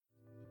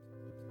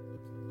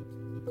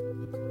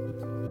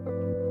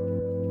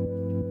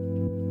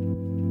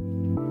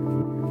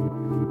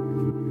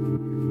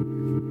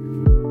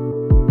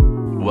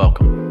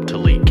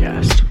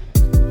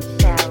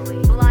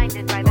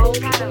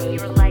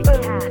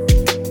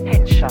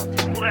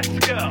official. Let's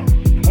go.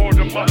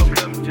 Welcome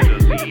to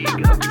the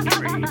League of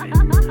Trade.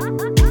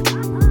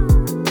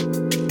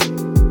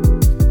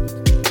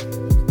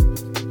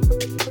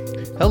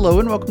 Hello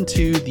and welcome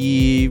to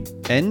the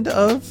end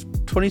of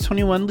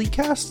 2021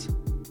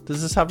 Leaguecast.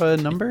 Does this have a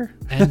number?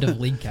 End of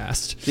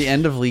Leaguecast. The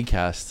end of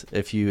Leaguecast,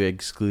 if you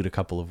exclude a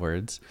couple of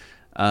words.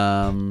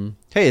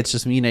 Hey, it's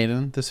just me,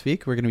 Nathan. This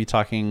week we're going to be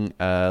talking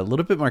a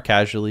little bit more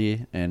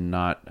casually and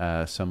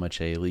not so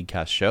much a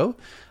Leaguecast show.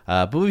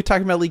 But we'll be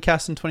talking about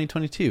Leaguecast in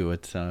 2022.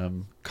 It's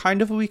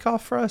kind of a week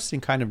off for us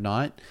and kind of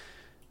not.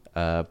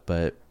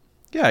 But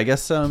yeah, I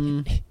guess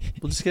we'll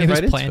just get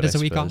right into it. It was planned as a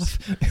week off.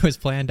 It was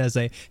planned as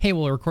a, hey,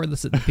 we'll record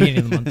this at the beginning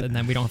of the month and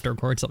then we don't have to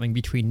record something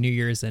between New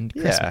Year's and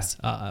Christmas.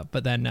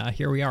 But then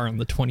here we are on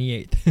the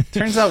 28th.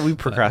 Turns out we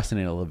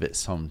procrastinate a little bit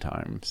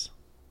sometimes.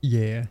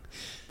 Yeah.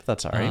 But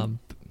that's all right.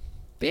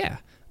 But yeah.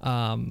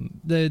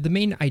 The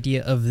main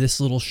idea of this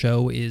little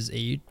show is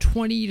a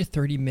 20 to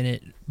 30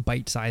 minute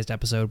bite-sized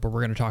episode where we're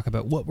going to talk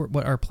about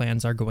what our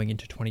plans are going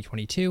into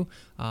 2022.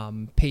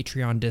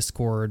 Patreon,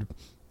 Discord,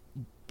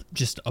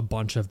 just a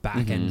bunch of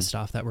back-end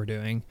stuff that we're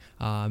doing,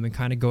 and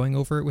kind of going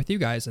over it with you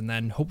guys. And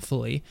then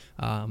hopefully,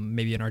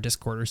 maybe in our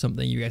Discord or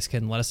something, you guys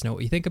can let us know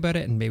what you think about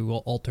it, and maybe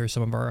we'll alter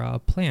some of our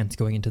plans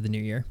going into the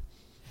new year.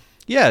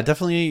 Yeah,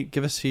 definitely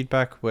give us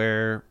feedback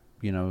where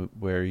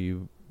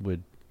you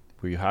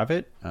have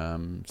it.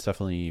 It's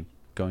definitely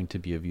going to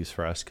be of use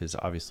for us because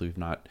obviously we've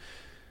not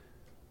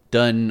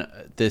done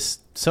this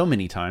so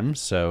many times.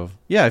 So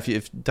yeah, if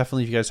you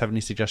guys have any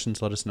suggestions,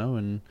 let us know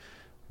and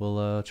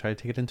we'll try to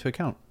take it into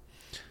account.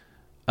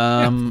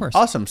 Of course.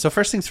 Awesome. So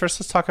first things first,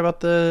 let's talk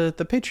about the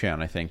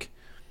Patreon, I think.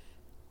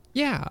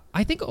 Yeah,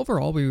 I think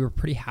overall we were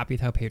pretty happy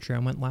with how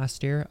Patreon went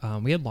last year.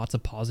 We had lots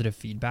of positive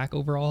feedback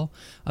overall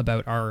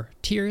about our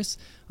tiers.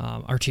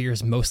 Our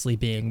tiers mostly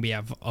being we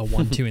have a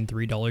 $1, $2, and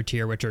 $3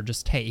 tier, which are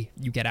just, hey,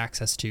 you get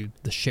access to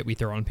the shit we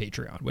throw on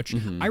Patreon, which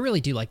I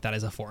really do like that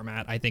as a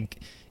format. I think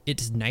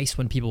it's nice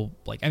when people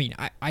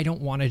I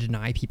don't want to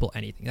deny people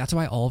anything. That's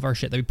why all of our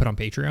shit that we put on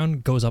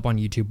Patreon goes up on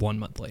YouTube 1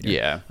 month later.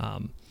 Yeah.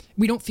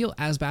 We don't feel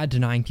as bad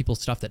denying people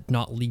stuff that's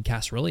not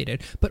Leaguecast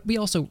related, but we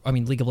also,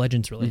 League of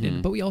Legends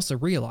related, but we also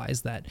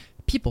realize that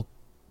people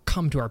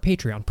come to our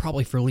Patreon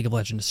probably for League of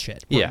Legends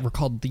shit. We're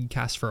called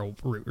Leaguecast for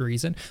a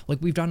reason. Like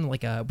we've done we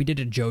did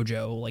a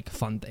JoJo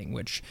fun thing,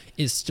 which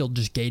is still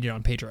just gated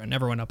on Patreon,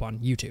 never went up on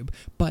YouTube.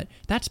 But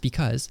that's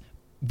because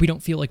we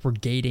don't feel like we're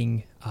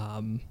gating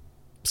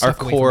our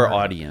core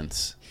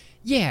audience.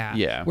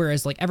 Yeah.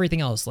 Whereas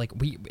everything else,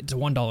 it's a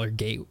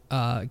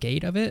 $1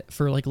 gate of it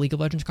for League of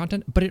Legends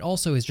content, but it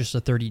also is just a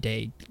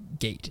 30-day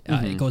gate.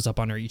 It goes up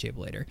on our YouTube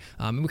later.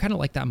 And we kind of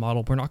like that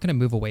model. We're not going to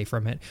move away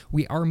from it.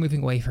 We are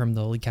moving away from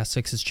the Leaguecast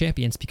Fixes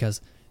Champions because,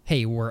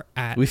 hey,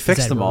 we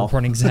fixed them all. We're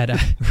recording Zed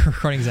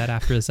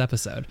after this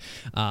episode.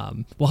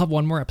 We'll have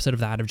one more episode of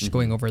that of just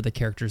going over the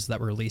characters that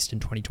were released in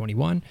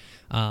 2021.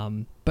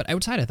 But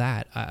outside of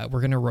that,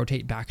 we're going to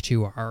rotate back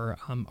to our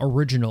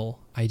original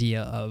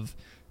idea of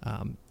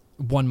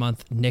 1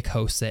 month Nick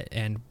hosts it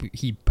and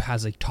he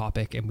has a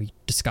topic and we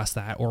discuss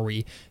that, or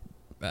we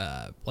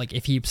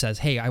if he says,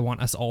 hey, I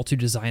want us all to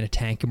design a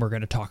tank and we're going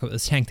to talk about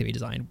this tank that we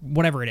designed,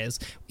 whatever it is,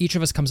 each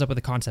of us comes up with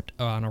a concept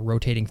on a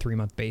rotating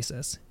 3-month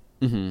basis.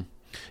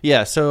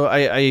 Yeah, so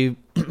I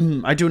do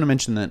want to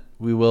mention that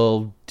we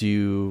will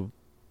do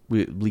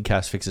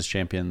Leaguecast Fixes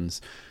Champions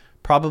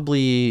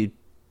probably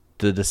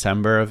the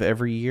December of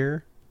every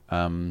year,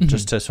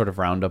 just to sort of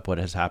round up what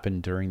has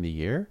happened during the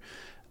year.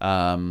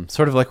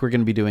 Sort of like we're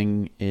going to be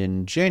doing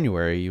in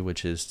January,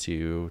 which is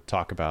to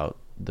talk about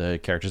the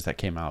characters that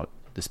came out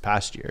this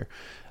past year.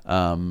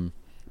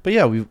 But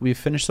yeah, we've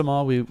finished them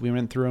all. We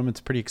went through them.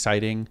 It's pretty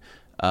exciting.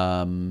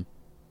 Yeah,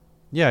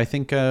 I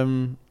think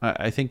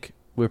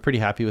we're pretty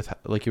happy with,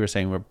 like you were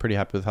saying, we're pretty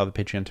happy with how the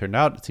Patreon turned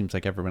out. It seems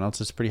like everyone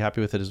else is pretty happy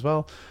with it as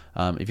well.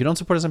 If you don't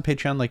support us on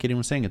Patreon, like Aiden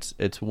was saying, it's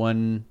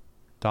 $1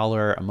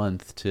 a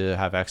month to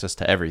have access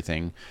to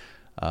everything.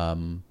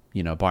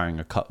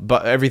 Barring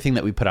but everything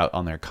that we put out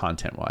on there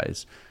content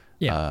wise.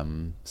 Yeah.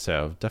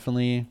 So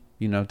definitely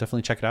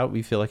check it out.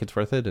 We feel like it's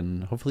worth it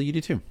and hopefully you do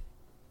too.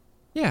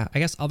 Yeah. I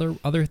guess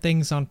other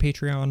things on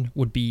Patreon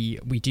would be,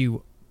 we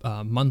do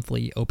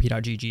monthly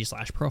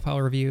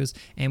op.gg/profile reviews,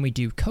 and we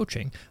do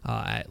coaching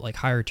at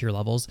higher tier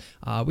levels.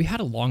 We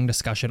had a long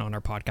discussion on our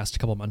podcast a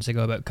couple months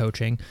ago about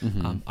coaching.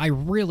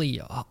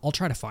 I'll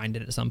try to find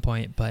it at some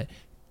point, but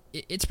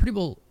it's pretty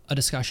well a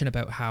discussion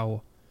about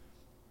how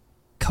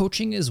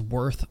coaching is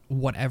worth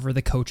whatever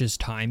the coach's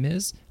time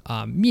is.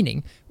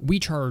 Meaning we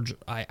charge,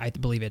 I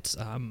believe it's,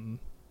 I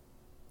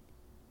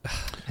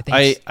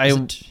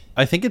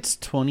think it's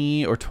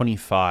 20 or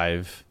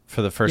 25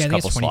 for the first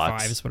couple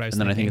slots. Is what I was and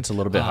then thinking. I think it's a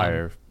little bit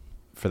higher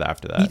for the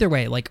after that. Either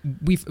way,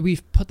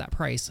 we've put that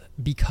price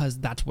because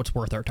that's what's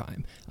worth our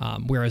time.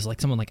 Whereas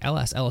someone like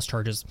LS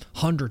charges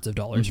hundreds of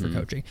dollars for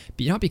coaching,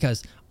 but not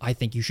because I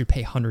think you should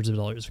pay hundreds of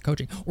dollars for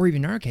coaching, or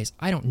even in our case,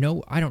 I don't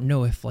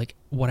know if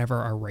whatever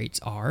our rates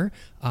are,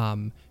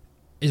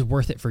 is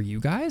worth it for you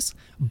guys,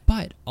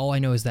 but all I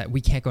know is that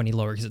we can't go any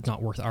lower because it's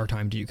not worth our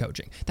time to do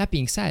coaching. That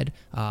being said,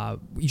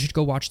 you should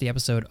go watch the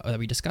episode that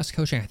we discussed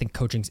coaching. I think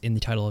coaching's in the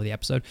title of the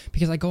episode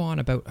because I go on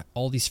about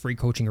all these free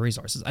coaching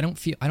resources. I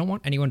don't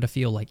want anyone to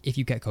feel like if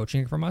you get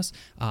coaching from us,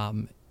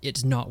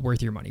 it's not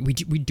worth your money. We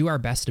do our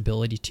best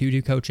ability to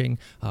do coaching.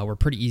 We're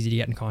pretty easy to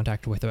get in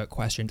contact with about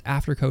questions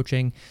after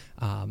coaching.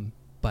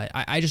 But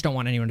I just don't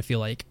want anyone to feel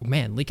like,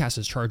 man, LeagueCast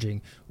is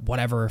charging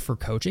whatever for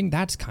coaching.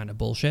 That's kind of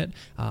bullshit.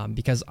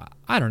 Because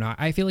I don't know.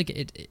 I feel like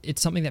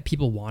it's something that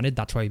people wanted.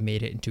 That's why we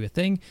made it into a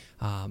thing.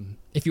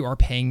 If you are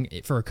paying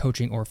for a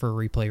coaching or for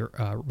a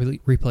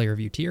replay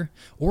review tier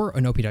or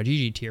an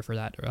OP.GG tier for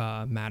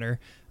that matter,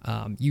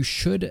 you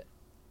should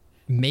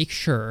make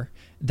sure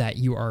that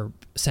you are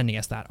sending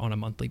us that on a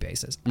monthly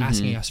basis,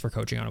 asking us for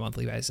coaching on a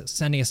monthly basis,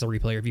 sending us a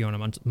replay review on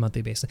a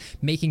monthly basis,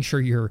 making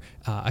sure your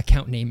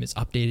account name is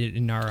updated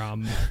in our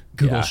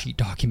Google Sheet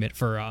document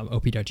for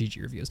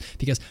OP.GG reviews,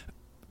 because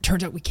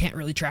turns out we can't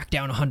really track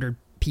down 100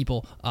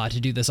 people to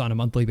do this on a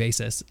monthly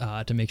basis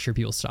to make sure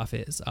people's stuff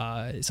is.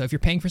 So if you're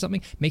paying for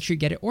something, make sure you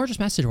get it, or just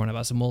message one of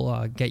us and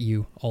we'll get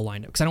you all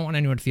lined up. Because I don't want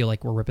anyone to feel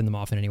like we're ripping them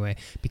off in any way,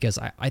 because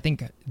I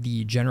think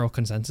the general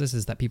consensus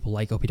is that people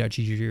like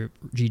OP.GG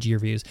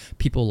reviews,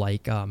 people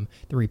like the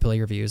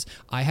replay reviews.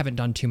 I haven't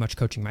done too much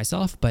coaching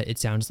myself, but it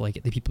sounds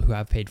like the people who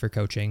have paid for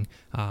coaching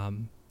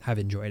have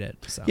enjoyed it.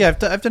 So. Yeah,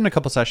 I've done a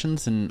couple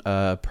sessions, and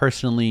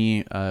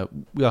personally,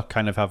 we all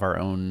kind of have our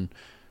own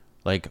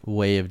like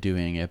way of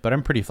doing it, but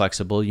I'm pretty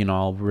flexible. You know,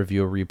 I'll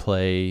review a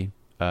replay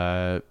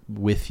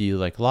with you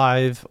like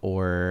live,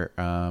 or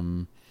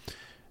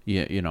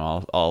you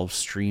know, I'll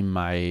stream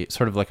my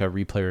sort of like a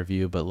replay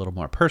review, but a little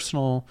more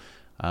personal.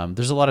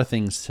 There's a lot of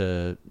things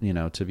to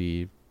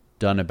be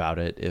done about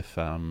it if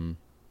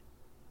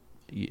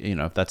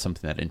if that's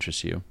something that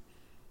interests you.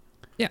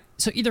 Yeah.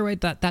 So either way,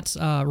 that's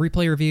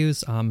replay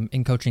reviews.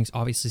 In coaching's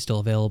obviously still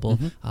available.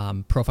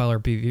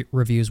 Profile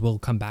reviews will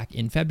come back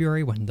in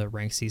February when the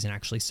ranked season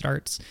actually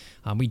starts.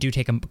 We do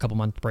take a couple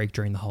month break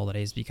during the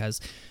holidays because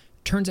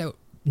turns out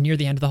near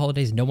the end of the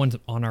holidays, no one's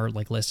on our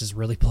list is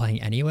really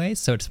playing anyway.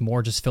 So it's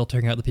more just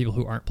filtering out the people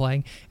who aren't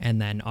playing.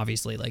 And then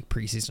obviously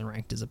preseason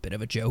ranked is a bit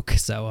of a joke.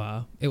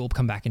 So it will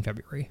come back in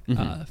February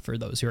for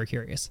those who are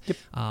curious.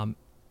 Yep.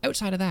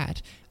 Outside of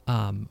that,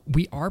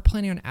 we are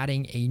planning on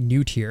adding a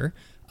new tier.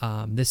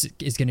 This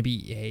is going to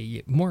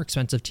be a more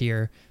expensive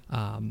tier,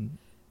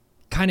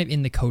 kind of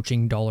in the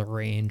coaching dollar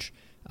range,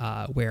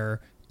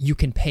 where you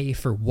can pay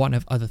for one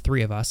of the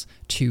three of us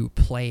to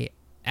play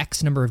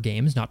X number of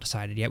games, not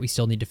decided yet. We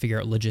still need to figure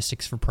out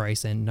logistics for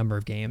price and number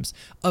of games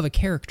of a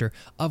character,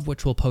 of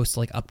which we'll post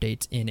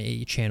updates in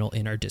a channel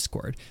in our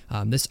Discord.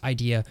 This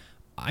idea,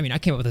 I mean, I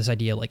came up with this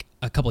idea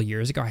a couple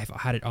years ago. I've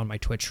had it on my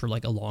Twitch for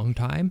a long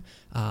time,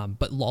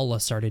 but Lala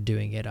started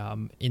doing it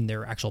in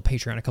their actual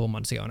Patreon a couple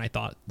months ago, and I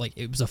thought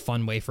it was a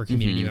fun way for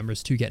community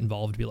members to get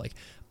involved, to be like,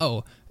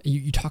 oh,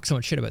 you talk so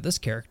much shit about this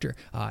character.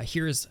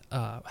 Here's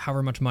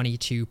however much money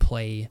to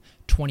play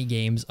 20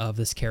 games of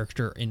this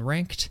character in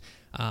ranked.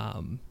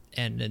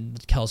 And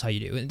tell us how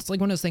you do. And it's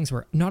one of those things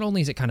where not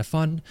only is it kind of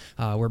fun,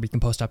 where we can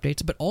post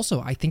updates, but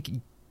also I think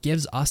it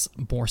gives us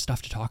more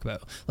stuff to talk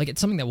about. It's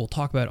something that we'll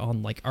talk about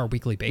on our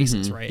weekly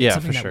basis, right? Yeah, it's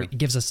something for sure. It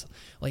gives us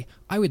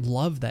I would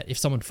love that if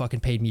someone fucking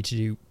paid me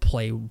to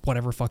play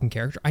whatever fucking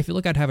character. I feel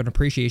like I'd have an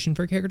appreciation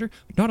for a character.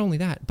 Not only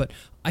that, but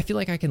I feel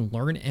like I can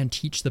learn and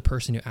teach the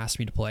person who asked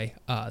me to play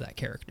that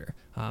character.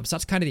 So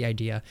that's kind of the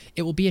idea.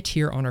 It will be a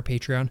tier on our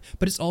Patreon,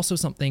 but it's also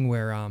something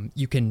where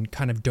you can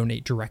kind of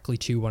donate directly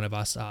to one of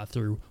us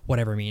through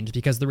whatever means,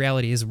 because the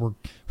reality is we're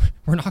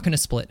not going to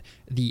split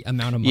the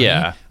amount of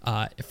money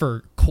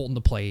for Colton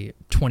to play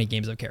 20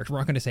 games of character. We're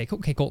not going to say,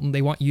 okay, Colton,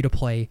 they want you to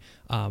play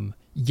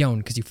Yone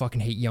because you fucking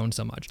hate Yone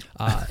so much,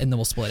 and then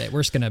we'll split it.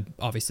 We're just going to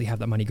obviously have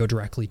that money go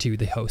directly to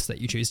the host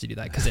that you choose to do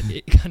that, because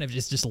it kind of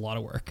is just a lot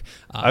of work.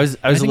 I was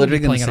literally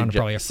going to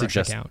probably a fresh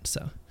account.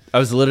 So I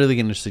was literally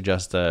going to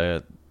suggest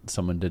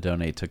someone to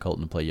donate to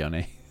Colton to play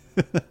Yone.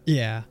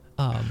 Yeah.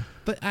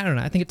 But I don't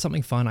know. I think it's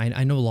something fun.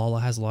 I know Lala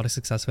has a lot of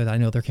success with it. I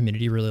know their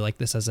community really like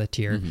this as a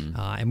tier,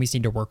 and we just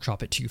need to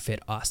workshop it to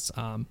fit us.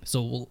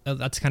 So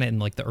that's kind of in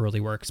the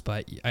early works,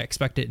 but I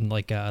expect it in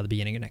the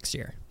beginning of next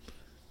year.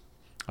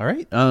 All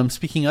right.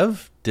 Speaking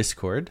of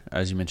Discord,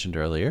 as you mentioned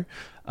earlier,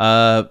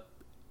 our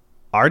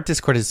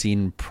Discord has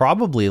seen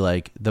probably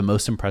the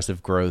most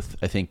impressive growth,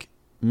 I think,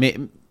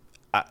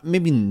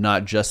 maybe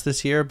not just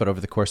this year, but over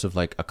the course of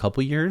a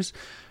couple years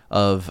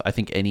of, I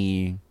think,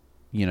 any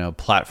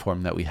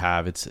platform that we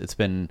have. It's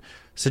been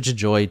such a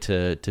joy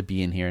to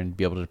be in here and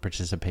be able to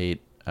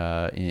participate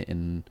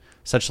in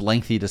such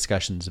lengthy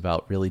discussions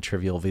about really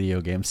trivial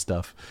video game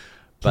stuff.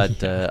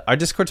 But our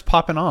Discord's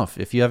popping off.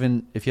 If you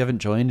haven't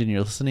joined and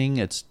you're listening,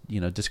 it's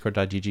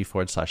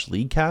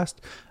discord.gg/leaguecast.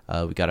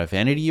 We got a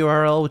vanity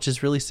URL, which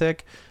is really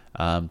sick.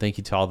 Thank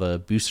you to all the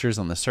boosters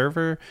on the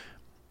server.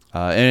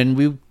 And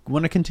we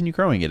want to continue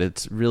growing it.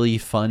 It's really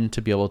fun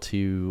to be able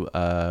to,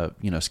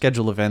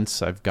 schedule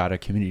events. I've got a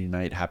community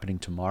night happening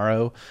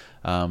tomorrow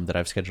that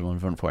I've scheduled an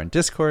event for in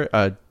Discord.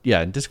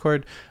 In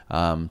Discord,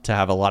 to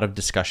have a lot of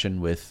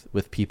discussion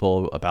with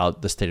people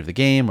about the state of the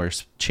game or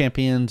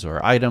champions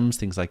or items,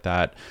 things like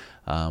that.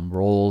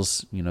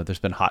 Roles, there's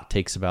been hot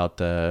takes about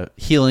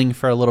healing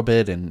for a little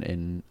bit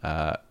and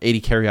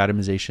 80 carry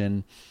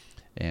itemization.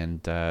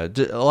 And a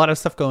lot of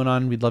stuff going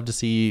on. We'd love to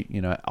see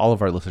all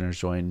of our listeners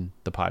join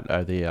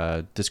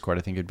the Discord.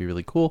 I think it'd be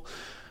really cool.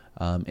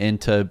 And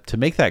to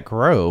make that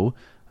grow,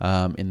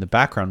 in the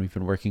background, we've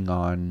been working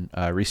on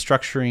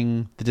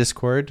restructuring the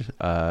Discord.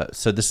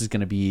 So this is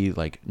going to be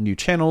like new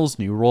channels,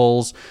 new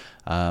roles,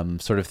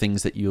 sort of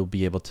things that you'll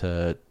be able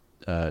to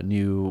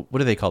what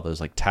do they call those?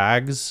 Like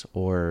tags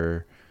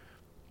or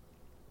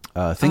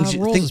things.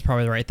 Roles is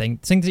probably the right thing.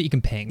 Things that you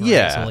can ping.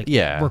 Right?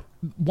 Yeah, so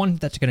one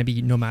that's going to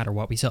be no matter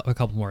what. We still have a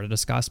couple more to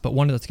discuss, but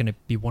one that's going to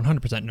be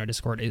 100% in our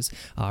Discord is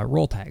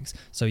role tags.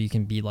 So you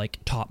can be like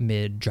top,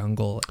 mid,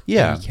 jungle,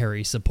 AD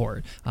carry,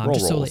 support.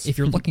 Just so like, if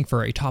you're looking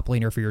for a top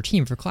laner for your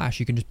team for Clash,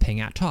 you can just ping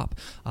at top.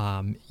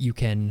 You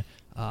can.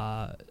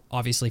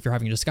 Obviously, if you're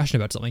having a discussion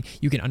about something,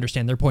 you can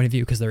understand their point of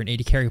view because they're an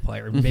AD carry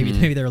player.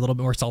 Maybe they're a little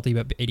bit more salty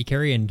about AD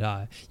carry,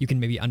 and you can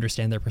maybe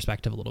understand their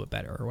perspective a little bit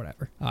better or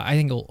whatever. I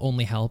think it'll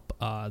only help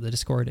the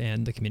Discord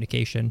and the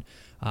communication.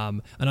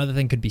 Another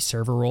thing could be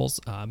server roles.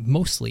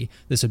 Mostly,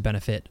 this would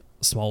benefit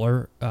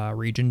smaller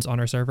regions on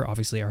our server.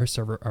 Obviously,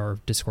 our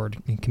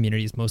Discord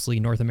community is mostly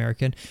North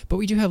American, but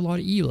we do have a lot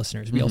of EU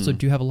listeners. We also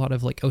do have a lot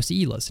of like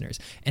OCE listeners,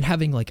 and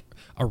having like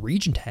a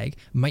region tag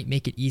might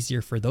make it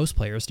easier for those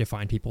players to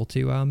find people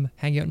to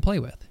hang out and play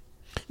with.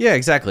 Yeah,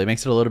 exactly. It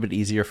makes it a little bit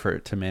easier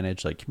to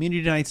manage like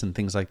community nights and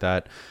things like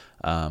that.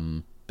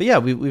 But yeah,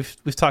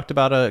 we've talked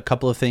about a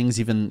couple of things,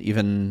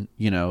 even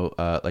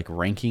like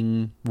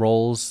ranking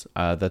roles.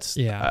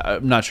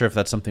 I'm not sure if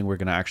that's something we're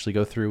going to actually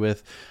go through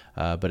with,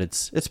 but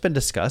it's been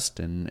discussed,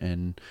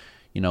 and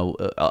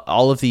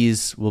all of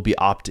these will be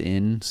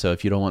opt-in. So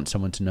if you don't want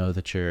someone to know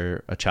that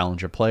you're a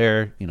challenger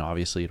player,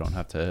 obviously you don't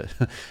have to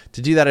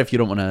to do that. If you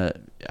don't want to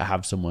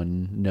have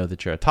someone know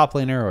that you're a top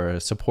laner or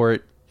a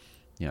support,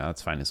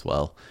 that's fine as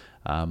well.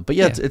 But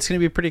yeah, it's going to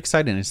be pretty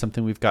exciting. It's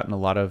something we've gotten a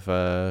lot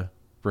of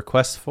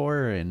requests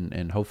for,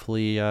 and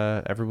hopefully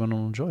everyone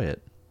will enjoy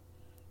it.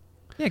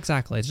 Yeah,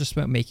 exactly. It's just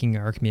about making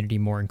our community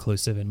more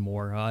inclusive and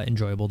more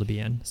enjoyable to be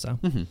in. So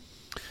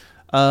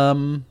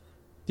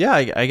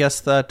I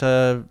guess that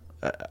the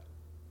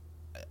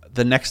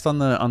next on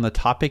the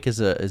topic is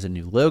a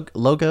new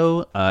logo,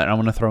 and I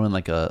want to throw in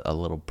like a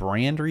little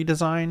brand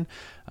redesign.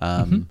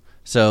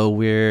 So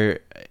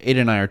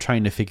Aiden and I are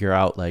trying to figure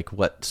out like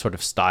what sort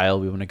of style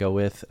we want to go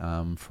with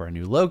for a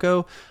new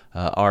logo.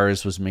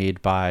 Ours was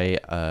made by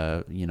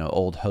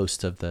old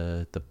host of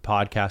the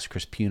podcast,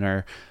 Chris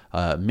Puner,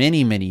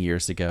 many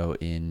years ago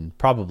in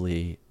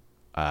probably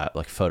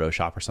like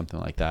Photoshop or something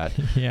like that.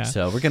 Yeah.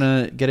 So we're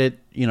gonna get it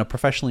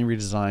professionally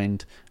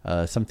redesigned,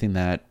 something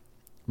that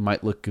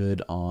might look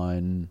good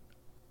on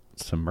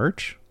some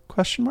merch ?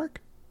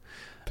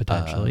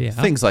 Potentially, yeah.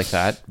 Things like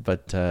that,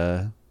 but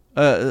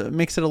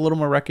makes it a little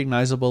more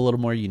recognizable, a little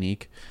more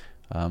unique.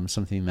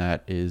 Something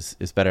that is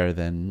better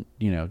than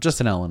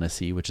just an L and a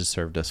C, which has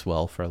served us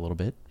well for a little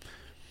bit.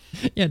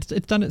 Yeah, it's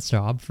done its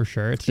job for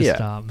sure. It's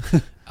just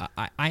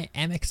I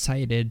am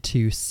excited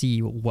to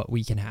see what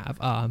we can have.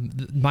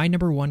 My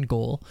number one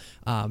goal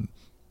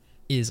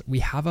is we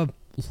have a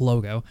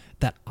logo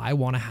that I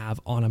want to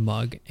have on a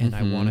mug, and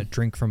I want to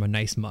drink from a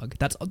nice mug.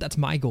 That's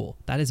my goal.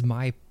 That is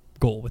my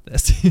goal with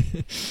this.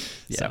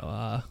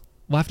 So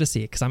we'll have to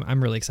see, because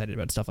I'm really excited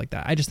about stuff like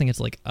that. I just think it's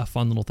like a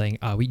fun little thing.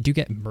 We do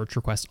get merch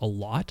requests a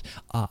lot.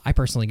 I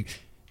personally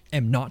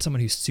am not someone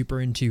who's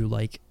super into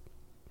like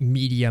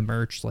media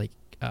merch, like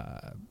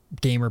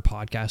gamer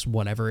podcast,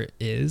 whatever it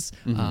is.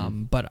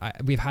 But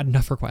we've had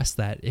enough requests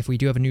that if we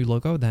do have a new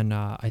logo, then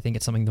I think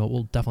it's something that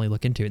we'll definitely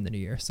look into in the new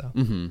year. So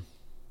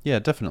yeah,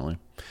 definitely.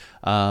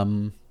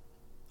 Awesome.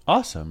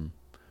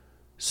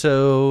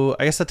 So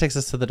I guess that takes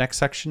us to the next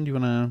section. Do you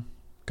want to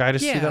guide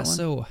us through that one?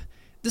 So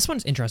this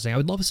one's interesting. I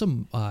would love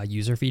some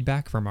user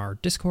feedback from our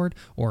Discord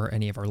or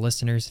any of our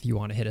listeners if you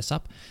want to hit us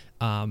up.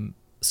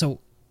 So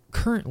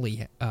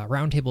currently,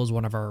 Roundtable is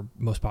one of our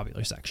most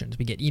popular sections.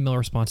 We get email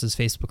responses,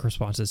 Facebook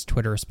responses,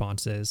 Twitter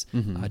responses,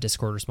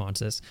 Discord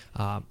responses.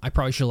 I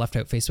probably should have left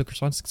out Facebook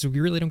responses because we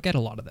really don't get a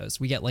lot of those.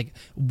 We get like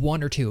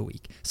 1 or 2 a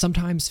week.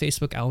 Sometimes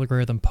Facebook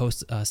algorithm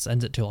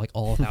sends it to like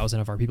all 1,000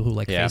 of our people who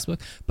like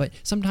Facebook, but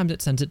sometimes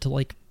it sends it to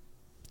like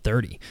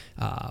 30,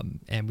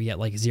 and we get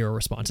like 0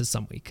 responses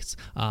some weeks.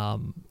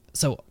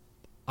 So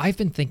I've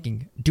been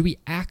thinking, do we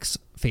axe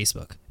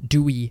Facebook?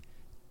 Do we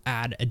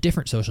add a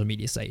different social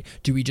media site?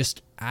 Do we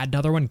just add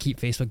another one and keep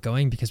Facebook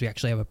going because we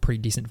actually have a pretty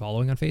decent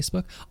following on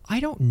Facebook? I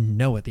don't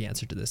know what the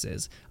answer to this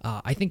is.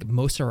 I think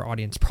most of our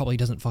audience probably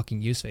doesn't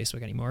fucking use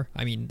Facebook anymore.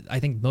 I mean, I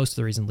think most of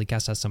the reason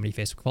Leakcast has so many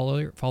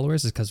Facebook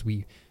followers is because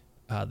we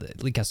the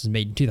Leaguecast was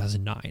made in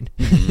 2009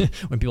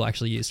 when people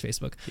actually used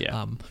Facebook.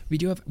 Yeah. We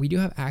do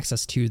have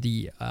access to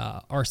the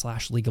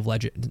r/League of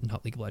Legends,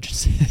 not League of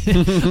Legends,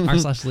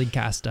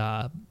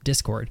 r/Leaguecast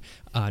Discord,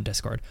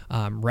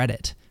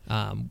 Reddit.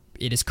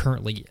 It is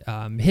currently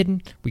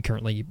hidden. We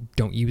currently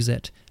don't use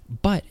it,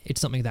 but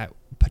it's something that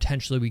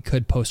potentially we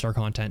could post our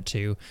content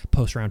to,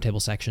 post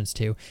roundtable sections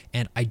to,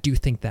 and I do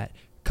think that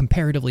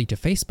comparatively to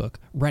Facebook,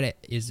 Reddit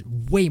is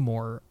way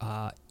more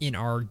in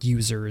our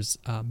users'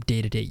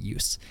 day-to-day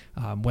use.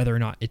 Whether or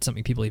not it's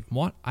something people even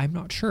want, I'm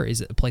not sure.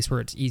 Is it a place where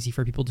it's easy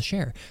for people to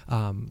share?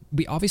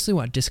 We obviously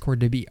want Discord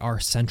to be our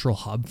central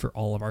hub for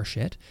all of our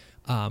shit,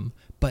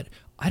 but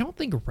I don't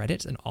think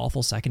Reddit's an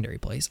awful secondary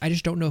place. I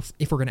just don't know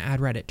if we're going to add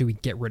Reddit. Do we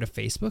get rid of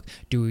Facebook?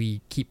 Do we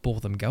keep both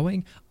of them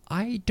going?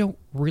 I don't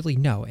really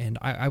know, and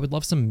I would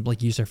love some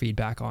like user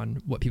feedback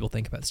on what people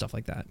think about stuff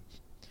like that.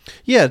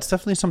 Yeah, it's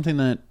definitely something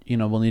that,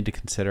 we'll need to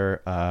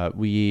consider.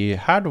 We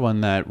had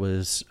one that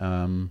was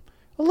a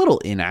little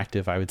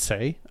inactive, I would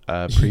say,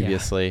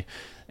 previously. Yeah.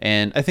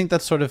 And I think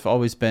that's sort of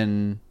always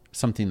been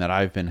something that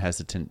I've been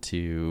hesitant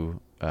to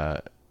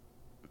use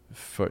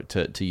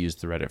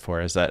the Reddit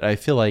for, is that I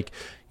feel like,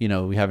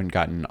 we haven't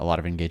gotten a lot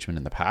of engagement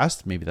in the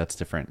past. Maybe that's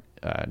different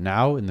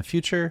now in the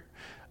future.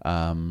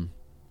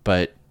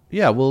 But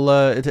yeah,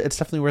 it's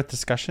definitely worth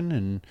discussion.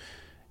 And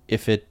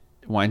if it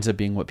winds up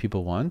being what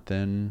people want,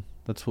 then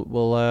that's what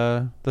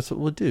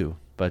we'll do.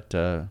 But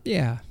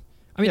yeah,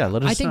 I mean, yeah,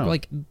 let us I think know.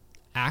 Like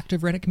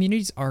active Reddit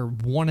communities are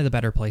one of the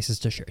better places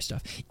to share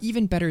stuff.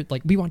 Even better,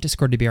 like we want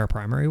Discord to be our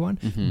primary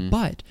one,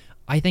 but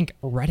I think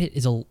Reddit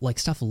is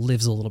stuff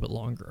lives a little bit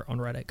longer on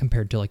Reddit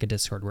compared to like a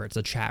Discord where it's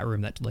a chat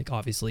room that like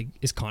obviously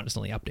is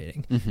constantly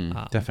updating.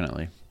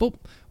 Definitely. But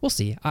we'll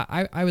see.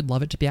 I would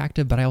love it to be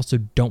active, but I also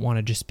don't want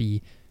to just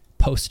be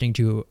posting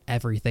to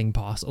everything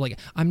possible. Like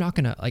I'm not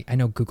gonna I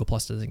know Google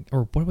Plus doesn't,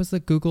 or what was the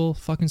Google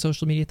fucking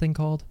social media thing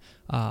called?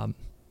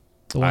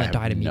 The one that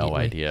died immediately. No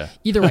idea.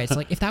 Either way, it's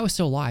like if that was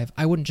still alive,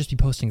 I wouldn't just be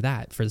posting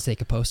that for the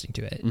sake of posting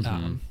to it,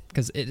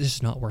 because it's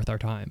just not worth our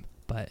time.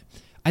 But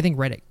I think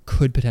Reddit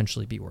could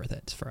potentially be worth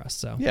it for us.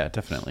 So yeah,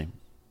 definitely.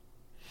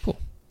 Cool.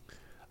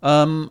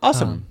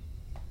 Awesome.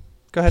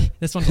 Go ahead.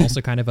 This one's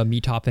also kind of a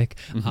me topic.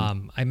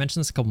 I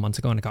mentioned this a couple months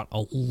ago and I got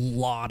a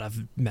lot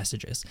of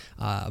messages.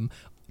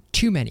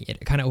 Too many.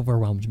 It kind of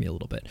overwhelmed me a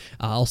little bit.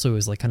 Also, it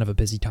was like kind of a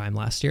busy time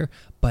last year,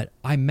 but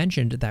I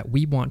mentioned that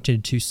we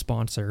wanted to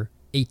sponsor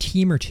a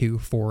team or two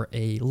for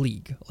a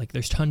league. Like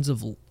there's tons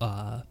of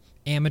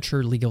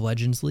amateur League of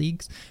Legends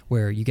leagues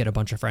where you get a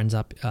bunch of friends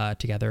up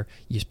together.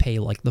 You just pay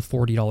like the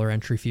 $40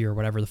 entry fee or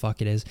whatever the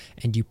fuck it is,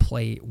 and you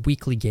play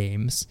weekly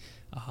games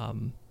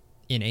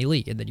in a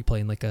league, and then you play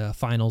in like a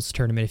finals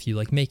tournament if you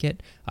like make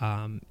it.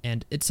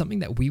 And it's something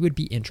that we would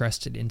be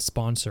interested in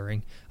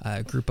sponsoring,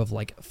 a group of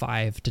like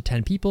 5 to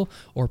 10 people,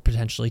 or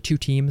potentially 2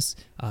 teams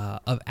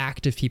of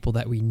active people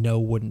that we know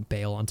wouldn't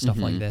bail on stuff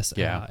like this,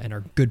 and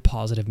are good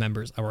positive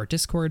members of our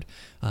Discord.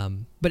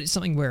 But it's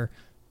something where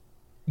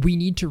we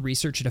need to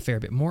research it a fair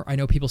bit more. I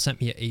know people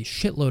sent me a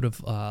shitload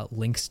of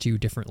links to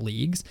different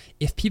leagues.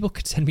 If people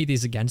could send me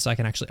these again so I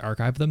can actually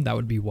archive them, that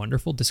would be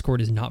wonderful.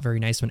 Discord is not very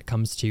nice when it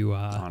comes to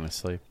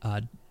honestly,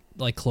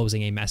 like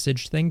closing a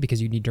message thing,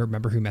 because you need to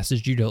remember who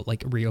messaged you to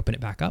like reopen it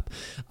back up.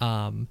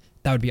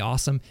 That would be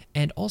awesome.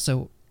 And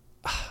also,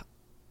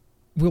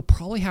 we'll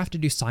probably have to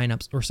do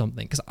signups or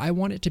something, because I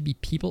want it to be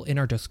people in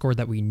our Discord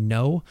that we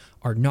know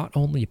are not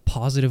only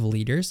positive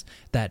leaders,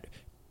 that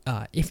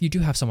if you do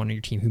have someone on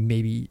your team who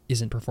maybe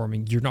isn't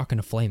performing, you're not going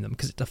to flame them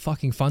because it's a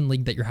fucking fun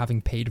league that you're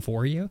having paid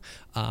for you.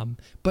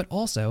 But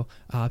also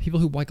people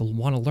who like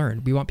want to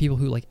learn. We want people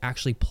who like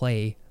actually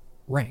play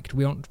ranked.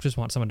 We don't just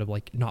want someone to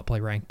like not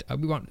play ranked.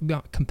 We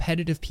want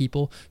competitive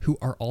people who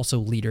are also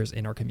leaders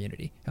in our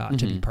community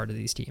to be part of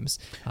these teams.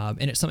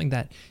 And it's something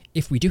that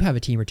if we do have a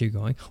team or two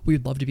going, we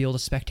would love to be able to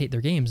spectate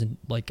their games and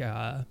like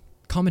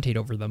commentate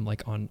over them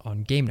like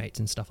on game nights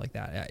and stuff like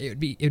that. It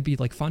would be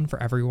like fun for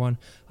everyone.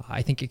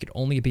 I think it could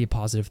only be a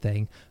positive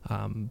thing,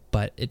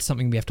 but it's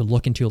something we have to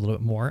look into a little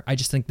bit more. I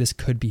just think this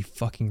could be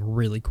fucking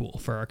really cool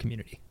for our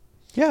community.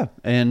 Yeah,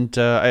 and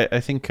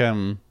I think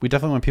we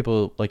definitely want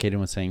people, like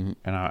Aiden was saying,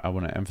 and I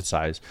want to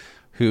emphasize,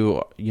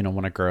 who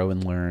want to grow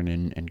and learn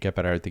and get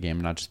better at the game,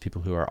 not just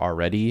people who are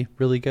already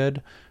really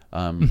good.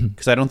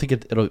 Because I don't think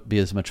it'll be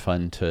as much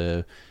fun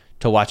to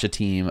watch a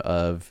team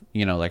of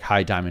like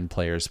high diamond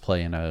players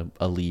play in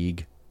a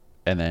league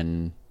and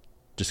then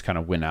just kind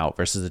of win out,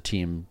 versus a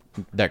team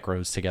that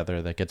grows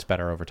together, that gets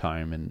better over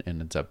time and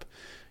ends up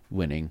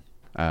winning.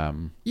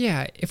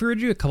 Yeah, if we were to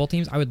do a couple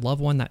teams, I would love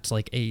one that's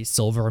like a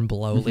silver and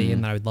below league,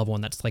 and then I would love one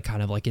that's like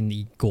kind of like in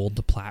the gold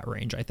to plat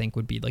range. I think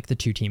would be like the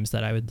 2 teams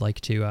that I would like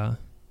to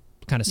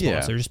kind of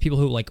sponsor. Just people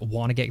who like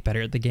want to get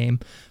better at the game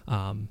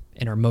and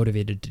are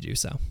motivated to do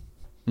so.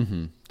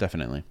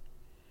 Definitely.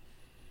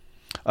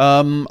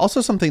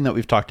 Also something that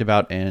we've talked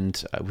about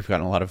and we've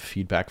gotten a lot of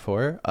feedback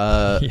for,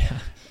 a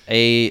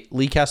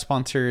Leaguecast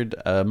sponsored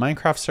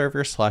Minecraft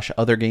server /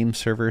 other game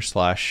server /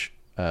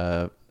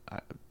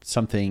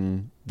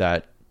 something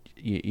that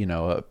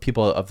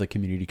people of the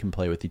community can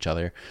play with each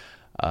other.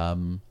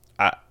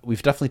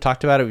 we've definitely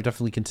talked about it. We've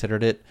definitely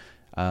considered it.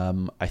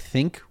 I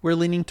think we're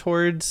leaning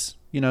towards,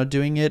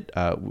 doing it.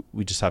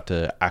 We just have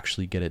to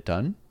actually get it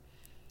done.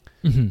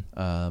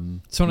 Mm-hmm.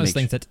 It's one of those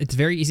things that it's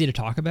very easy to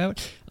talk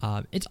about.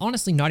 It's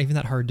honestly not even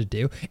that hard to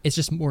do. It's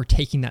just more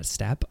taking that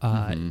step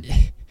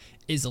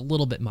is a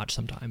little bit much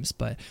sometimes.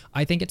 But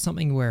I think it's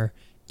something where,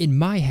 in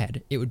my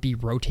head, it would be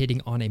rotating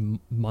on a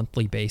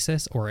monthly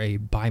basis or a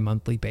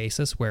bi-monthly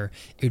basis, where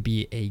it would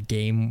be a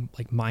game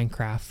like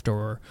Minecraft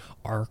or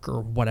Ark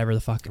or whatever the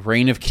fuck.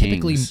 Reign of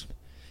Kings.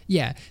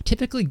 Yeah,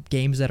 typically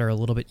games that are a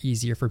little bit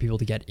easier for people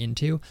to get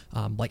into.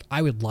 Like,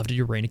 I would love to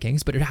do Reign of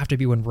Kings, but it'd have to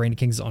be when Reign of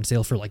Kings is on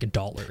sale for like $1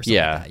 or something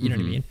like that. You know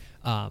what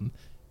I mean?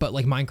 But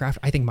like Minecraft,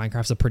 I think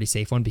Minecraft's a pretty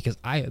safe one because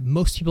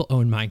most people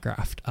own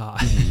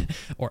Minecraft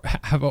or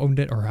have owned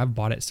it or have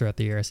bought it throughout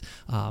the years.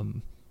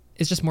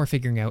 It's just more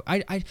figuring out.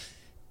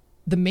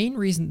 The main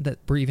reason that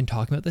we're even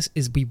talking about this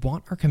is we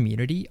want our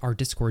community, our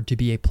Discord, to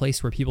be a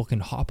place where people can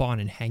hop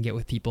on and hang out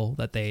with people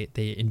that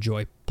they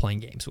enjoy playing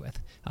games with.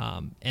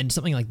 And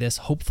something like this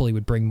hopefully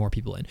would bring more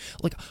people in.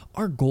 Like,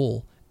 our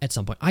goal at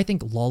some point, I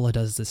think Lolla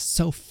does this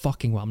so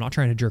fucking well. I'm not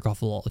trying to jerk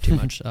off Lolla too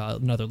much,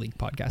 another League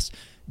podcast.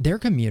 Their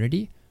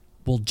community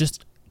will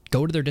just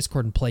go to their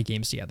Discord and play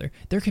games together.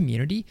 Their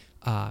community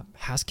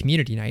has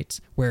community nights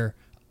where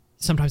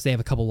sometimes they have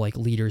a couple like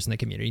leaders in the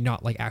community,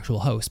 not like actual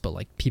hosts, but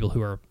like people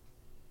who are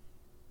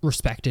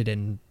respected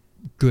and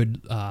good,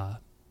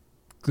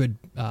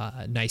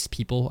 nice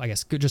people, I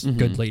guess,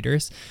 good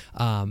leaders,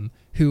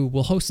 who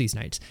will host these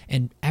nights.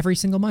 And every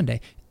single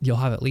Monday, you'll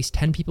have at least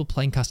 10 people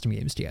playing custom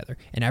games together,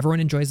 and everyone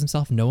enjoys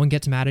themselves. No one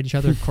gets mad at each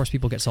other. Of course,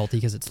 people get salty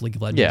because it's League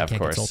of Legends. Yeah, you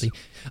can't of get course. salty.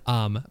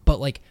 But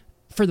like,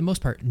 for the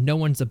most part, no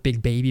one's a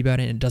big baby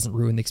about it, and it doesn't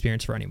ruin the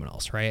experience for anyone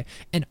else, right?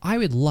 And I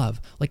would love,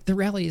 like, the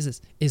reality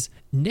is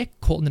Nick,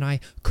 Colton, and I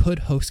could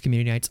host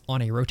community nights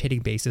on a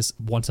rotating basis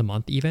once a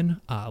month even.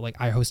 Like,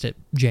 I host it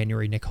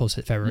January, Nick hosts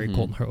it February,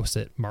 Colton hosts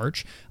it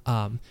March.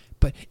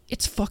 But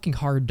it's fucking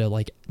hard to,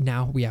 like,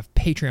 now we have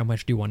Patreon, we have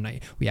to do one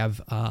night. We have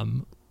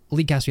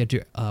Leaguecast, we have to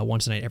do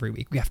once a night every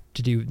week. We have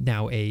to do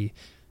now a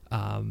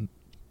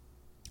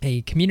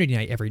community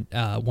night every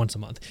once a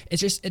month.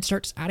 It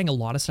starts adding a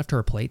lot of stuff to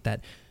our plate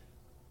that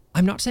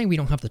I'm not saying we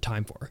don't have the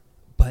time for,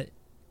 but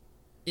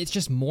it's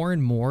just more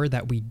and more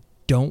that we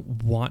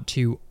don't want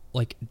to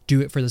like do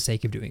it for the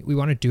sake of doing it. We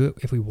want to do it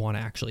if we want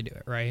to actually do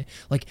it, right?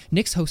 Like,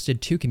 Nick's hosted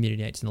 2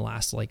 community nights in the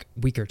last like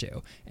week or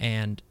two,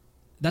 and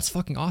that's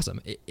fucking awesome.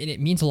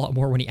 It means a lot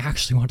more when he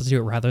actually wants to do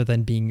it rather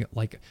than being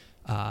like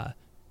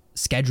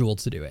scheduled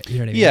to do it. You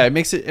know what I mean? Yeah, it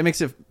makes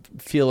it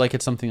feel like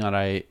it's something that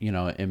I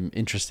am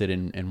interested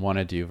in and want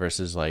to do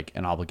versus like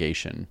an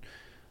obligation,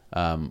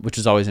 which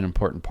is always an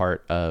important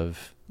part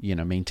of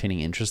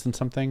maintaining interest in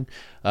something.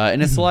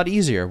 And it's a lot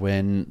easier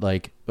when,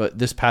 like,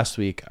 this past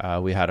week,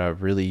 we had a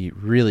really,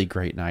 really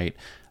great night.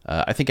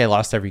 I think I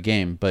lost every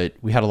game, but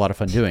we had a lot of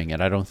fun doing it.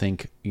 I don't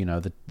think,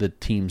 the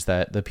teams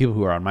the people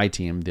who are on my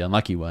team, the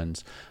unlucky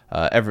ones,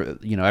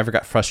 ever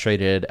got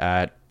frustrated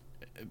at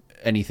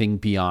anything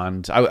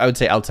beyond, I would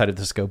say, outside of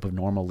the scope of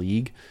normal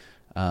League.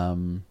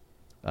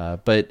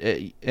 But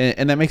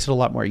that makes it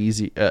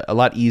a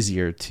lot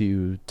easier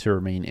to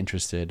remain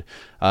interested,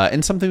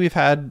 and something we've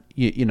had,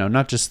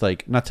 not just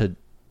like, not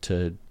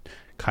to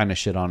kind of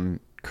shit on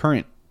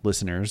current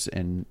listeners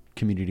and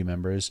community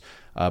members,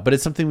 but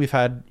it's something we've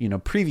had,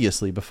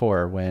 previously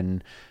before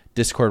when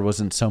Discord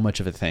wasn't so much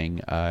of a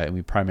thing, and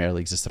we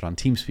primarily existed on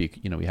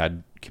TeamSpeak. We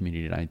had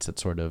community nights that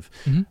sort of,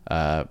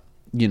 got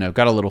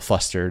a little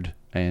flustered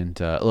and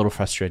a little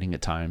frustrating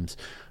at times.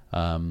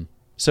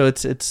 So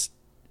it's it's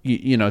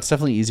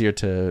definitely easier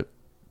to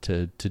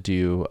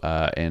do,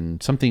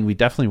 and something we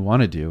definitely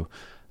want to do,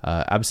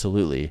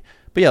 absolutely.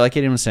 But yeah, like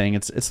Aiden was saying,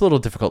 it's a little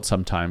difficult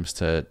sometimes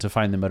to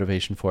find the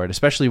motivation for it,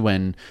 especially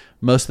when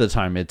most of the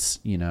time it's,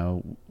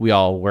 we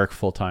all work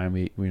full time.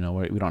 We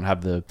don't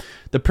have the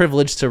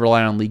privilege to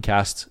rely on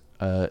Leaguecast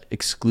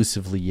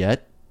exclusively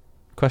yet.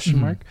 Question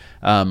mark.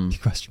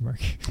 Question mark.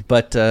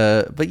 But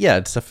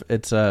yeah,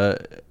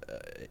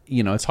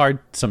 it's hard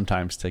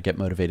sometimes to get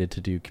motivated to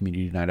do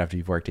community night after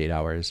you've worked 8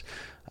 hours.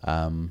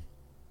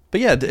 But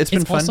yeah, it's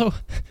been fun. Also,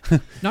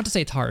 not to say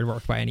it's hard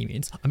work by any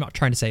means. I'm not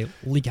trying to say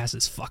Leaguecast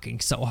is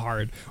fucking so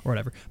hard or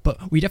whatever,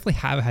 but we definitely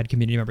have had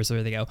community members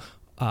where they go,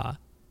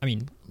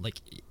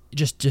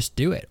 just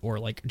do it, or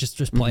like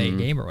just play a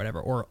game or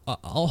whatever, or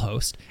I'll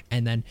host.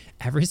 And then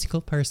every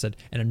single person,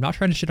 and I'm not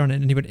trying to shit on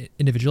anybody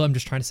individual, I'm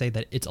just trying to say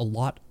that it's a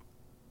lot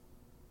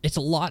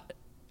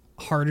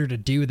harder to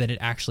do than it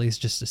actually is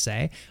just to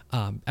say.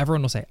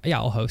 Everyone will say, yeah,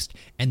 I'll host,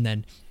 and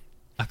then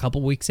a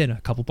couple weeks in,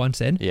 a couple months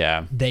in,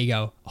 they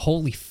go,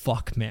 holy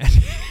fuck, man.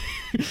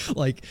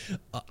 Like,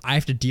 I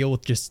have to deal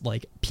with just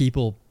like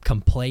people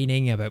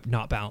complaining about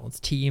not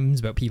balanced teams,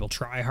 about people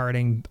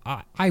try-harding.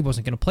 I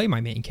wasn't going to play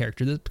my main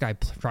character. This guy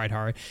tried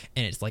hard,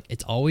 and it's like,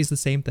 it's always the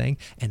same thing.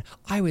 And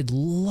I would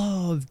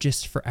love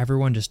just for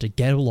everyone just to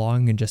get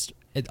along and just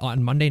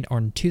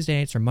on Tuesday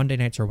nights or Monday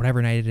nights or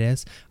whatever night it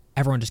is,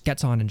 everyone just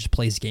gets on and just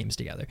plays games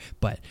together.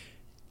 But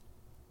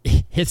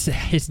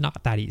it's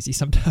not that easy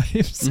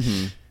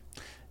sometimes.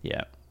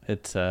 Yeah.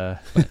 it's a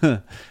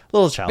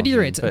little challenging. But either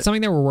way, it's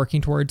something that we're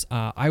working towards.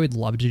 I would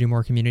love to do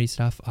more community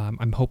stuff.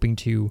 I'm hoping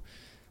to.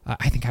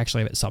 I think I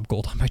actually have it sub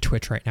gold on my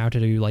Twitch right now to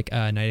do like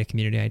a night of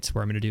community nights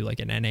where I'm going to do like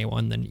an NA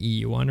one, then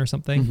EU one or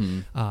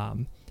something.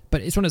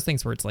 But it's one of those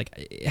things where it's like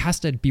it has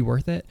to be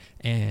worth it,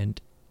 and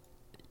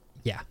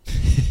yeah,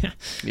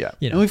 yeah.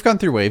 You know. And we've gone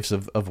through waves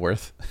of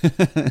worth.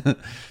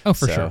 Oh,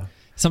 for sure.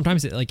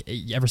 Sometimes like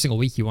every single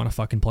week you want to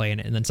fucking play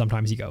in it, and then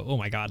sometimes you go, oh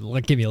my god,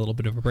 like give me a little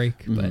bit of a break.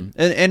 But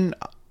and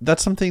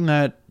that's something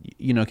that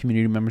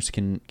community members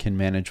can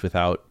manage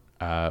without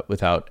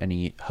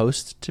any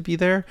host to be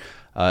there.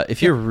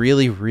 If you're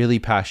really, really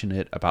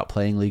passionate about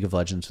playing League of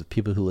Legends with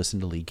people who listen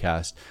to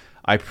LeagueCast,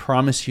 I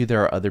promise you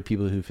there are other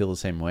people who feel the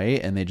same way,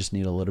 and they just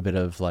need a little bit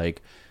of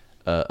like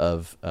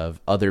of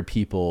other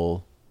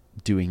people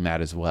doing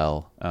that as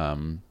well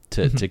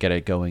to get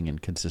it going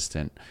and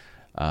consistent,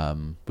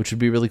 which would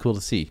be really cool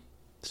to see.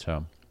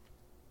 So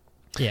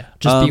yeah,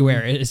 just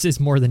beware. It's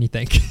more than you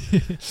think.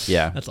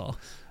 Yeah, that's all.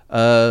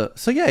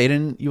 So yeah,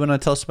 Aiden, you want to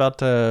tell us about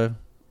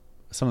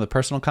some of the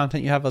personal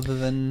content you have other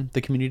than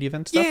the community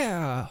event stuff?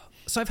 Yeah.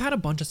 So I've had a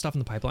bunch of stuff in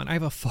the pipeline. I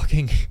have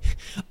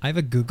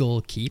a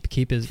Google Keep.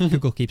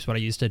 Google Keep's what I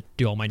use to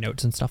do all my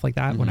notes and stuff like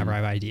that whenever I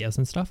have ideas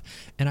and stuff.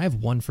 And I have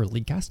one for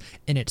LeagueCast,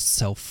 and it's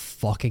so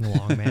fucking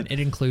long, man. It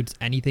includes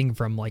anything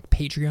from like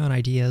Patreon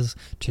ideas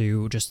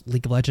to just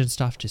League of Legends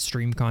stuff to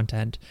stream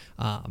content.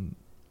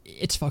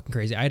 It's fucking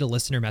crazy. I had a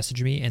listener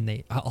message me,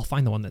 and I'll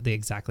find the one that they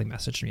exactly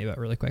messaged me about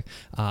really quick.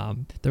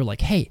 They're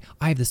like, hey,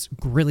 I have this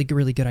really,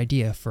 really good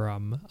idea for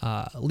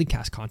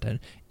LeagueCast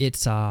content.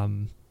 It's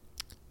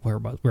where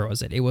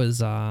was it? It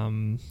was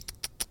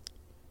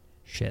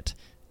shit.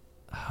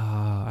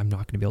 I'm not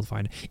going to be able to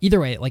find it. Either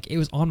way, like it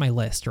was on my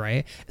list,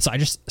 right? So I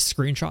just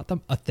screenshot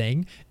them a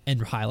thing and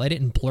highlight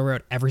it and blur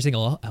out every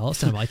single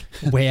else, and I'm like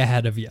way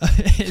ahead of you.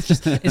 It's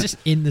just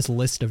in this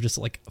list of just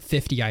like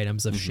 50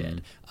 items of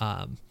shit.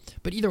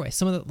 But either way,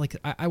 some of the like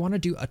I want to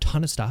do a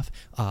ton of stuff.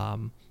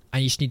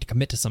 I just need to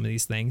commit to some of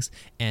these things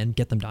and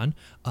get them done.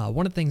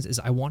 One of the things is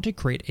I want to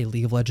create a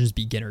League of Legends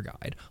beginner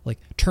guide, like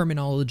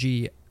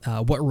terminology,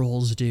 what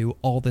roles do,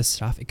 all this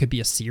stuff. It could be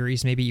a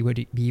series, maybe it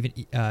would be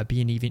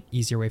an even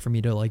easier way for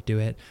me to like do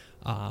it.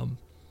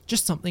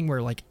 Just something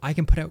where like I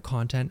can put out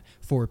content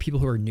for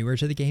people who are newer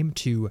to the game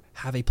to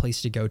have a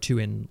place to go to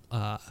and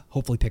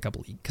hopefully pick up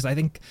League. Because I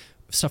think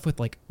stuff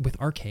with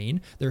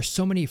Arcane, there are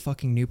so many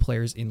fucking new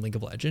players in League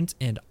of Legends,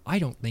 and I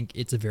don't think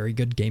it's a very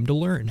good game to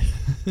learn.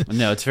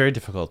 No, it's very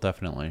difficult,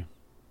 definitely.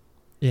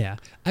 Yeah.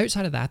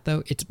 Outside of that,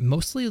 though, it's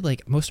mostly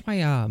like most of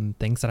my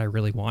things that I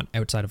really want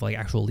outside of like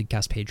actual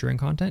LeagueCast Patreon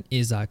content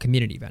is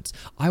community events.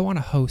 I want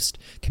to host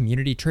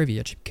community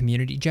trivia,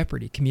 community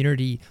Jeopardy,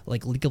 community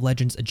like League of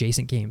Legends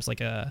adjacent games.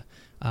 Like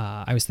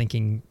I was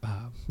thinking,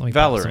 let me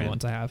Valorant. some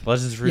ones I have.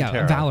 Legends of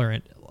Runeterra.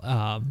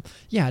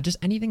 Valorant. Just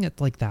anything that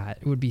like that.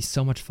 It would be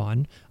so much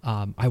fun.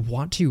 I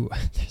want to.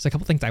 There's a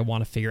couple things I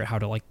want to figure out how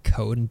to like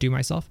code and do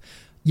myself.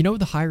 You know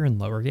the higher and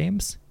lower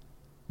games.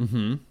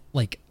 Mm-hmm.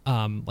 Like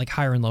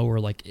higher and lower,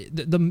 like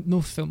the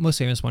most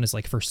famous one is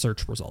like for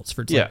search results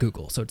for like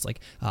Google. So it's like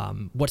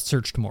what's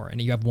searched more,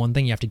 and you have one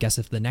thing, you have to guess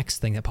if the next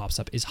thing that pops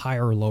up is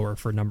higher or lower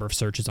for number of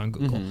searches on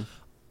Google.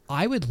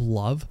 I would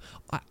love.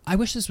 I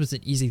wish this was an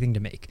easy thing to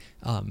make.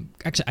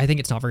 Actually, I think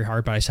it's not very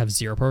hard, but I just have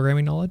zero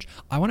programming knowledge.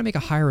 I want to make a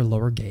higher or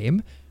lower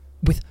game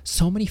with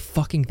so many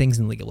fucking things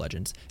in League of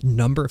Legends.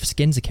 Number of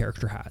skins a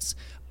character has.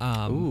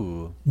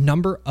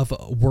 Number of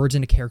words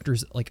in a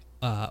character's like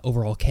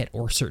overall kit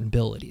or certain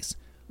abilities.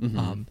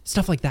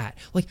 Stuff like that.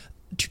 Like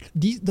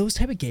those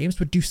type of games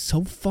would do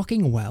so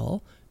fucking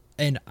well,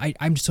 and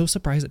I'm so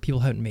surprised that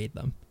people haven't made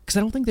them, because I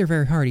don't think they're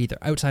very hard either,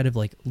 outside of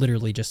like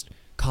literally just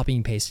copying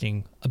and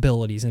pasting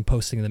abilities and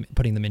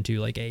putting them into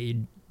like a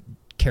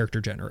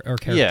character generator or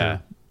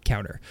character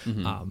counter.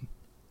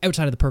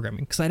 Outside of the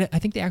programming, because I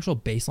think the actual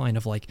baseline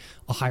of like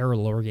a higher or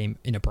lower game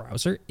in a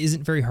browser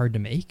isn't very hard to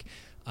make.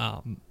 I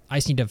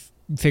just need to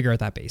figure out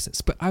that basis.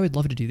 But I would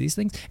love to do these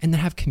things and then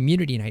have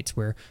community nights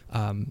where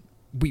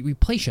we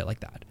play shit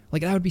like that.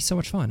 Like that would be so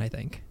much fun, I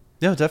think.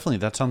 No, definitely.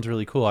 That sounds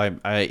really cool.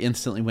 I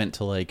instantly went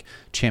to like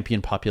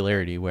champion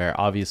popularity, where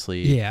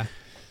obviously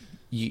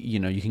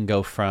you can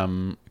go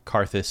from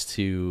Karthus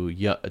to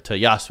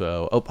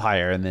Yasuo,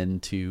 higher, and then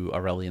to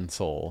Aurelion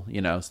Sol,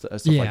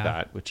 stuff like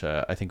that, which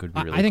I think would be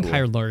really cool. I think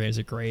higher and lower games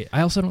are great.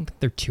 I also don't think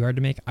they're too hard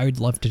to make. I would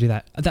love to do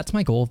that. That's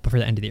my goal before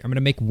the end of the year. I'm going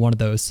to make one of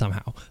those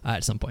somehow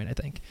at some point, I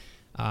think.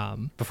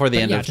 Before the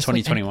end of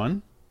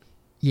 2021?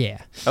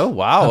 Yeah. Oh,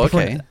 wow.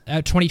 Okay.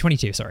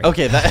 2022, sorry.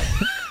 Okay. That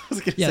I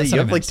was going to say, you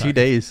have like 2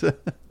 days.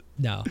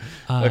 No.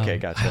 Okay,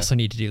 gotcha. I also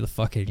need to do the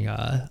fucking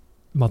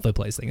monthly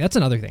plays thing. That's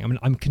another thing.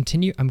 I'm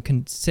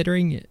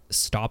considering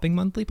stopping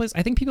monthly plays.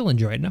 I think people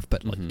enjoy it enough,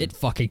 but like, it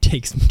fucking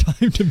takes some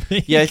time to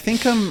make. Yeah, I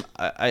think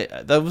I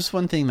that was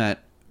one thing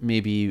that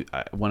maybe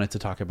I wanted to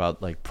talk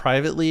about like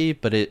privately,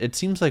 but it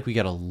seems like we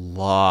get a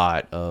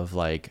lot of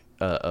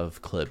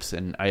of clips,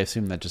 and I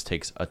assume that just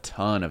takes a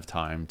ton of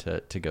time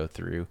to go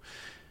through.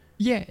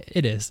 Yeah,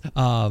 it is.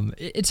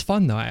 It's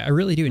fun though. I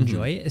really do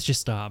enjoy it. It's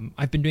just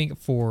I've been doing it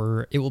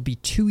it will be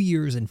 2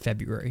 years in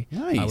February,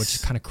 Nice. which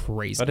is kind of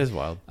crazy. That is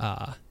wild.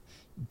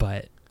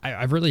 But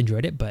I've really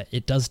enjoyed it. But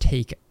it does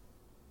take,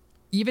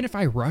 even if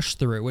I rush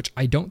through it, which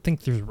I don't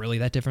think there's really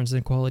that difference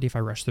in quality if I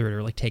rush through it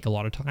or like take a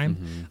lot of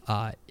time,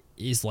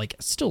 is like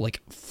still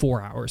like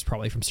 4 hours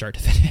probably from start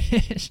to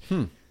finish.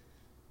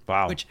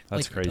 Wow, Which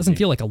that's like crazy. doesn't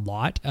feel like a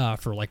lot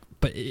for like,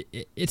 but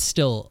it's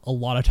still a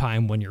lot of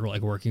time when you're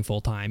like working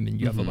full time and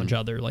you have a bunch of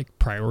other like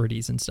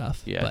priorities and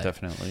stuff. Yeah, But,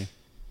 definitely.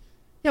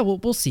 yeah,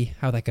 we'll see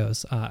how that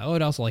goes. I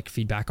would also like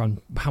feedback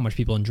on how much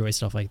people enjoy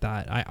stuff like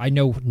that. I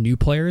know new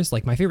players,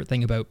 like my favorite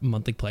thing about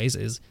monthly plays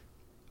is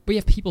we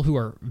have people who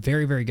are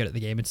very, very good at the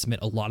game and submit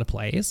a lot of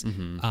plays.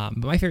 But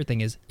my favorite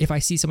thing is if I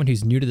see someone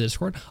who's new to the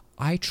Discord,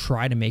 I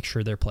try to make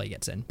sure their play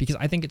gets in because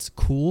I think it's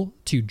cool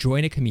to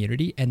join a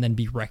community and then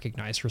be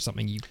recognized for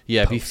something you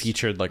Yeah, be post.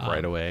 featured like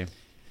right away.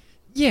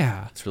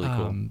 Yeah, It's really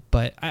cool.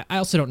 But I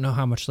also don't know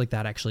how much like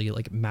that actually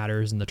like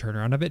matters in the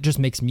turnaround of it. It just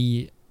makes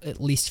me at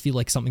least feel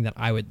like something that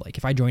I would like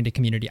if I joined a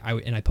community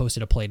and I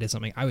posted a play to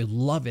something. I would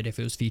love it if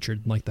it was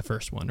featured in like the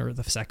first one or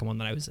the second one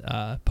that I was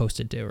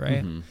posted to,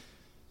 right?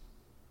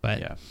 But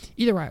Yeah.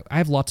 either way, I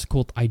have lots of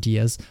cool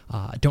ideas.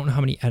 Don't know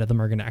how many out of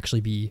them are going to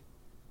actually be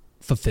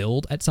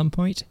fulfilled at some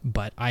point,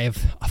 but I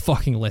have a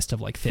fucking list of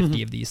like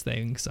 50 of these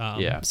things.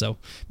 Yeah. So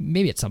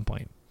maybe at some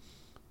point.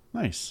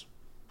 Nice.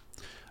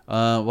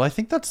 Well, I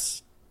think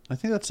that's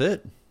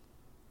it.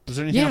 Is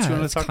there anything else you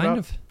want it's to talk kind about?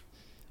 of.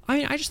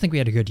 I just think we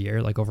had a good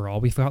year, like overall.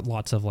 We've got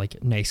lots of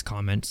like nice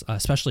comments,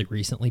 especially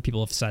recently.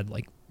 People have said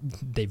like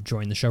they've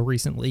joined the show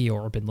recently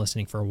or been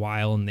listening for a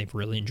while and they've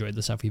really enjoyed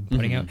the stuff we've been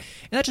putting out,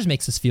 and that just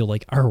makes us feel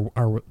like our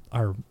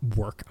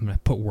work. I'm gonna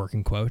put work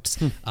in quotes.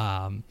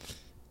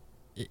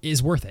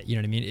 Is worth it. You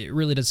know what I mean? It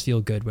really does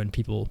feel good when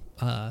people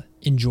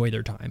enjoy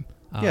their time.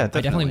 Yeah, I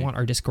definitely definitely. want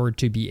our Discord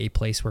to be a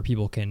place where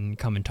people can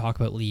come and talk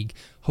about League.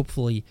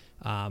 Hopefully,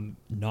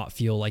 not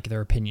feel like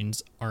their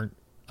opinions aren't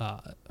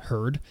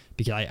heard,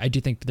 because I do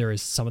think there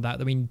is some of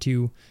that we need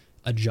to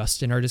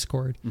adjust in our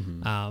Discord.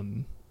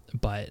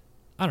 But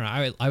I don't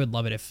know. I would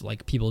love it if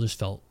like people just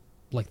felt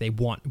like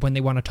when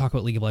they want to talk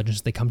about League of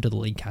Legends, they come to the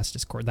Leaguecast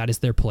Discord. That is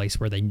their place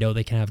where they know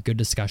they can have good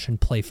discussion,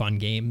 play fun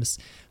games,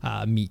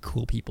 meet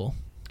cool people.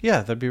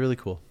 Yeah, that'd be really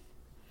cool.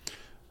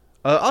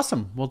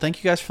 Awesome. Well,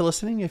 thank you guys for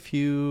listening. If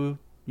you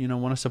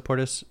want to support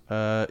us,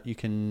 you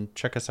can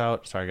check us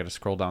out. Sorry, I got to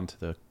scroll down to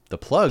the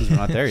plugs. We're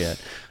not there yet.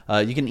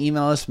 You can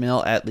email us,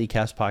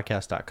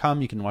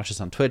 mail@leacastpodcast.com. You can watch us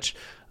on Twitch,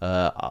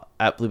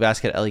 at Blue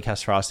Basket,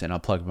 @LeCastFrost, and I'll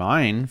plug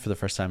mine for the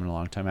first time in a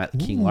long time at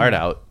King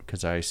Lardout,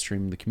 because I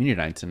stream the community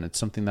nights, and it's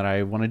something that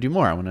I want to do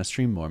more. I want to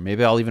stream more.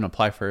 Maybe I'll even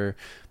apply for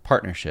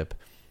partnership.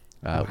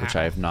 Which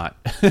I have not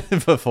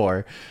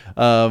before.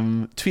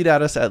 Tweet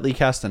at us at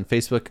Leacast on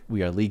Facebook.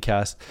 We are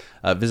Leacast.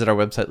 Visit our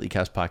website,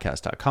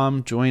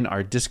 leacastpodcast.com. Join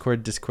our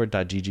Discord,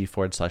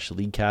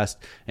 discord.gg/Leacast.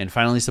 And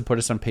finally, support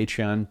us on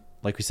Patreon.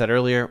 Like we said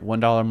earlier,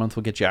 $1 a month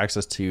will get you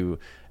access to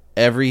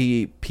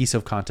every piece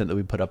of content that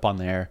we put up on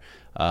there.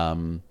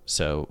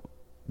 So,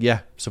 yeah,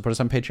 support us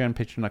on Patreon,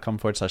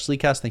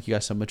 patreon.com/Leacast. Thank you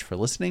guys so much for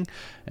listening.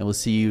 And we'll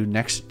see you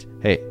next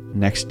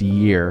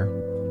year.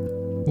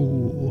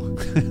 Ooh.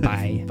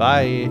 Bye.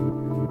 Bye.